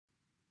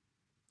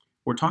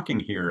We're talking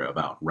here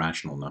about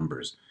rational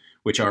numbers,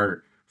 which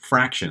are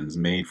fractions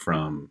made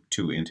from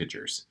two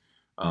integers.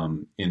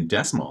 In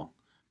decimal,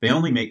 they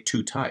only make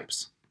two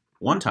types.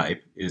 One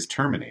type is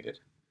terminated.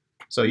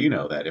 So you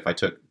know that if I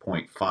took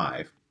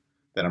 0.5,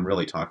 that I'm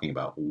really talking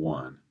about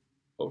 1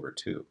 over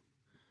 2.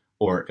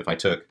 Or if I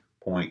took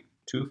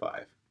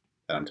 0.25,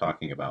 that I'm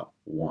talking about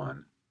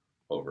 1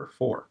 over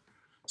 4.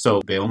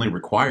 So they only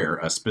require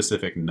a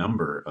specific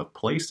number of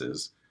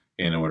places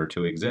in order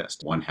to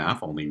exist.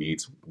 1/2 only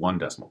needs one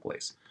decimal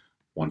place.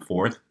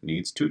 1/4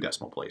 needs two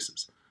decimal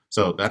places.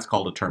 So that's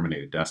called a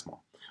terminated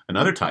decimal.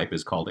 Another type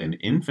is called an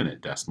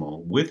infinite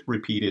decimal with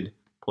repeated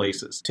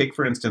places. Take,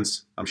 for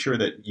instance, I'm sure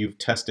that you've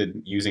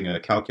tested using a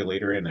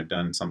calculator and have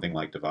done something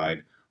like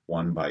divide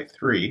 1 by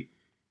 3.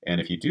 And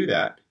if you do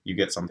that, you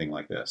get something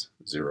like this,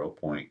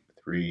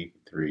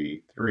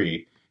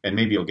 0.333. And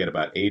maybe you'll get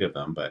about 8 of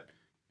them, but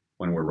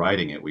when we're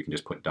writing it, we can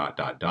just put dot,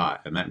 dot,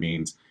 dot. And that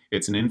means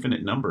it's an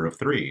infinite number of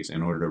 3's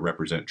in order to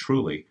represent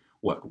truly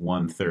what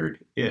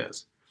 1/3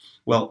 is.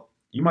 Well,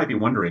 you might be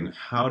wondering,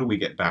 how do we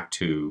get back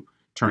to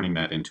turning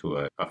that into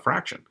a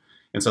fraction?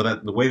 And so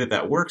that the way that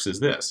that works is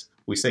this.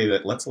 We say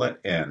that let's let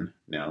n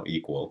now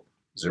equal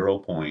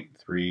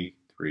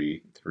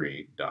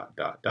 0.333 dot,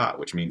 dot, dot,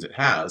 which means it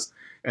has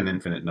an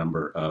infinite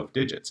number of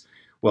digits.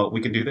 Well,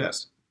 we can do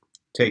this.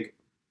 Take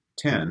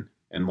 10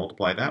 and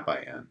multiply that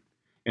by n.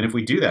 And if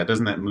we do that,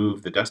 doesn't that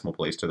move the decimal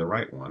place to the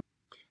right one?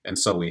 And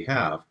so we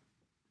have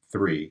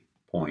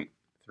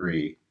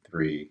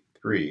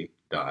 3.333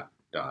 dot,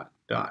 dot,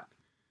 dot.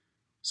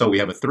 So we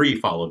have a 3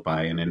 followed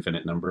by an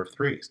infinite number of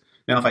 3's.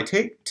 Now if I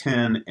take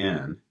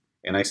 10n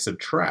and I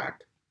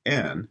subtract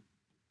n,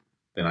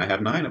 then I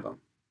have 9 of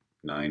them.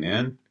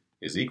 9n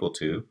is equal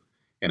to,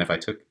 and if I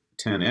took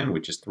 10n,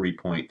 which is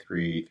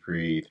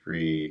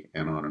 3.333,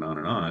 and on and on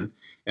and on,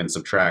 and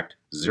subtract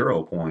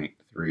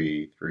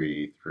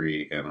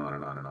 0.333, and on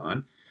and on and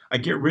on, I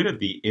get rid of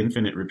the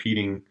infinite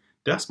repeating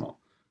decimal,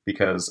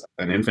 because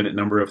an infinite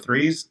number of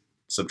 3's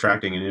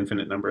subtracting an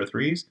infinite number of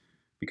 3's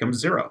becomes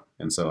 0.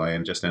 And so I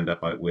just end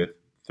up with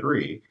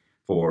 3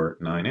 for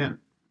 9n.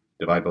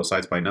 Divide both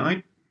sides by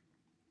 9,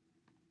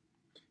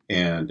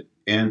 and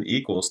n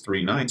equals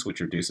 3/9, which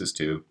reduces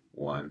to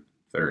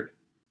 1/3.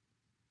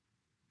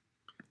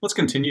 Let's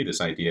continue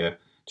this idea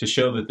to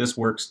show that this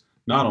works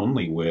not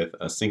only with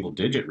a single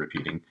digit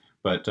repeating,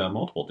 but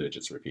multiple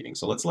digits repeating.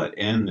 So let's let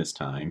n this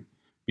time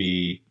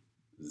be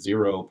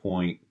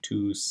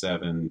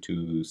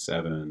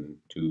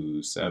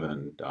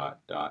 0.272727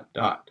 dot, dot,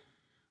 dot.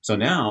 So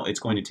now it's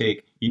going to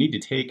take, you need to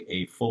take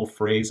a full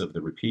phrase of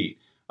the repeat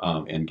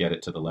and get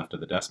it to the left of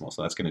the decimal.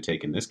 So that's going to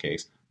take, in this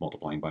case,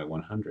 multiplying by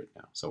 100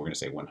 now. So we're going to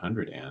say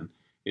 100n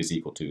is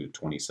equal to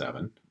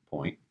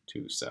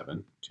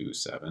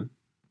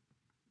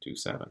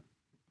 27.272727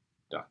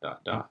 dot,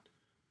 dot, dot.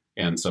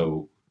 And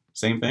so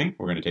same thing,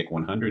 we're going to take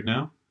 100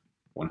 now,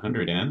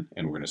 100n,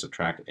 and we're going to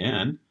subtract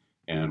n,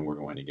 and we're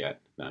going to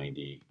get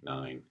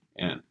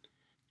 99n.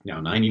 Now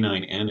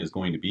 99n is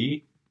going to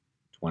be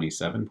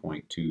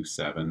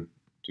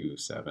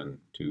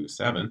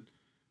 27.272727,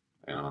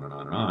 and on and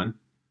on and on,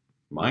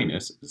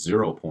 minus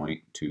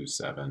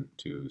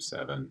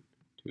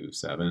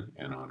 0.272727,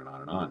 and on and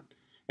on and on.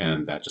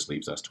 And that just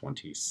leaves us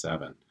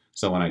 27.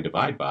 So when I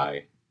divide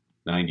by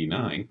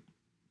 99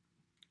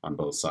 on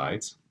both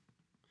sides,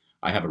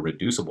 I have a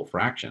reducible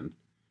fraction,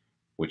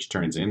 which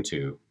turns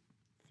into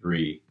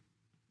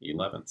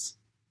 3/11.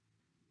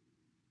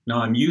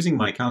 Now I'm using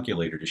my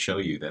calculator to show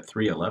you that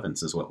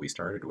 3/11 is what we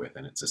started with,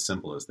 and it's as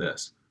simple as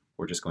this.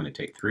 We're just going to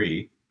take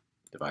 3,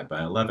 divide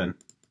by 11,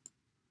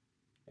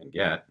 and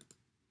get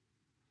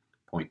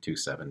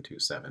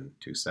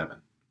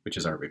 0.272727, which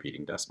is our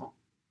repeating decimal.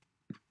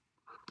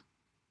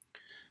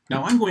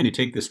 Now I'm going to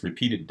take this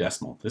repeated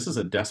decimal. This is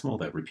a decimal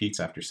that repeats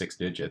after 6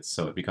 digits,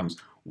 so it becomes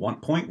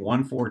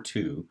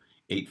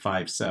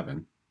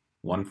 1.142857,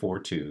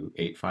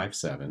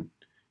 142,857,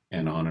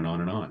 and on and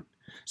on and on.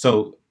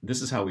 So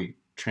this is how we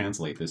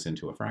translate this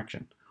into a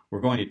fraction.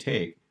 We're going to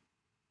take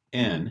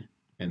n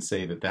and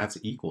say that that's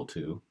equal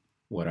to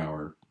what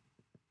our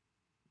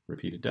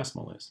repeated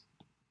decimal is.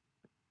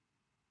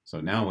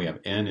 So now we have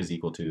n is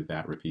equal to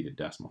that repeated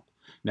decimal.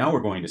 Now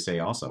we're going to say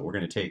also, we're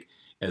going to take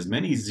as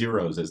many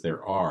zeros as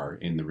there are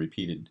in the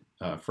repeated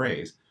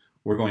phrase.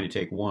 We're going to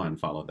take 1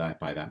 followed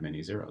by that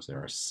many zeros.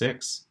 There are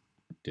 6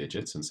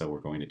 digits, and so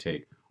we're going to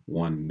take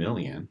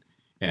 1,000,000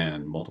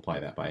 and multiply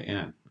that by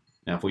n.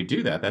 Now if we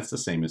do that, that's the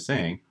same as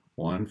saying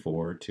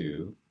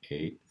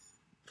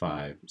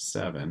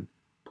 142,857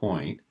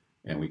 point,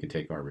 and we can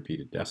take our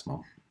repeated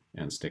decimal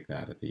and stick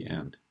that at the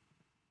end.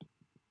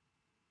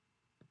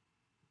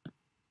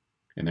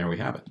 And there we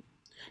have it.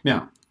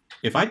 Now,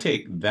 if I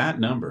take that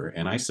number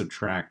and I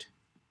subtract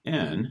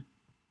n,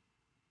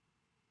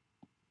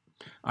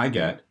 I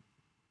get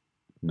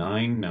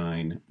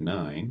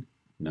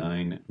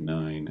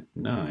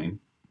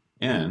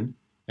 999,999n,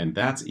 and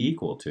that's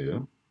equal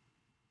to,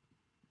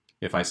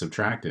 if I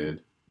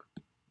subtracted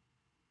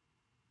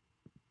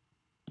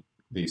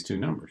these two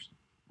numbers.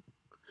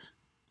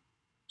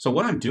 So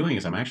what I'm doing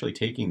is I'm actually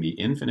taking the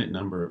infinite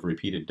number of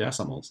repeated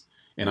decimals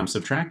and I'm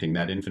subtracting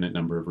that infinite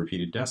number of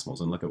repeated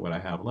decimals, and look at what I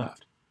have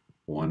left.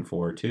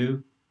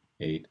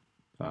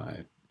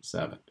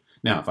 142,857.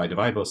 Now, if I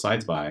divide both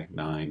sides by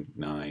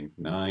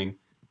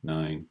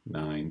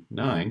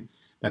 999,999,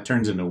 that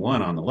turns into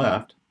 1 on the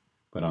left,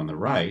 but on the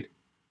right,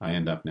 I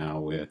end up now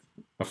with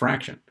a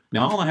fraction.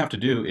 Now, all I have to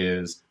do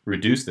is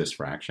reduce this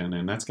fraction,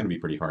 and that's going to be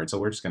pretty hard, so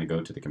we're just going to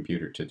go to the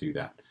computer to do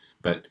that.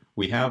 But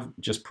we have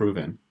just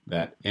proven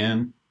that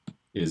n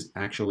is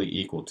actually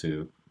equal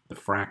to the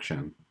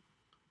fraction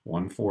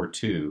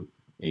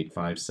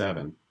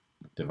 142,857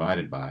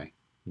 divided by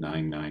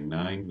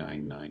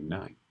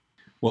 999,999.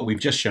 What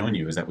we've just shown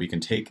you is that we can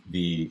take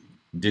the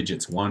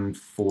digits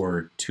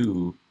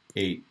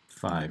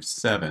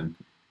 142,857,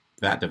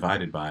 that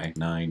divided by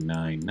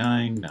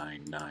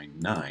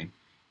 999,999,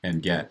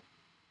 and get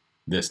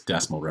this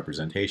decimal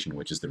representation,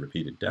 which is the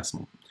repeated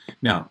decimal.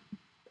 Now,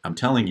 I'm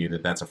telling you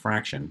that that's a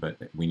fraction, but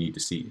we need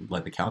to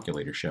let the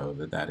calculator show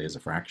that that is a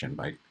fraction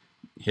by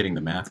hitting the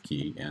math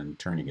key and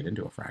turning it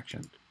into a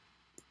fraction.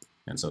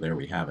 And so there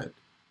we have it.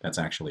 That's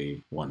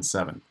actually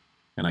 1/7.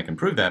 And I can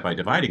prove that by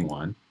dividing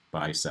 1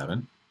 by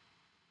 7.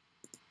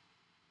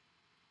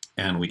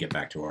 And we get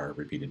back to our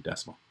repeated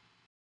decimal.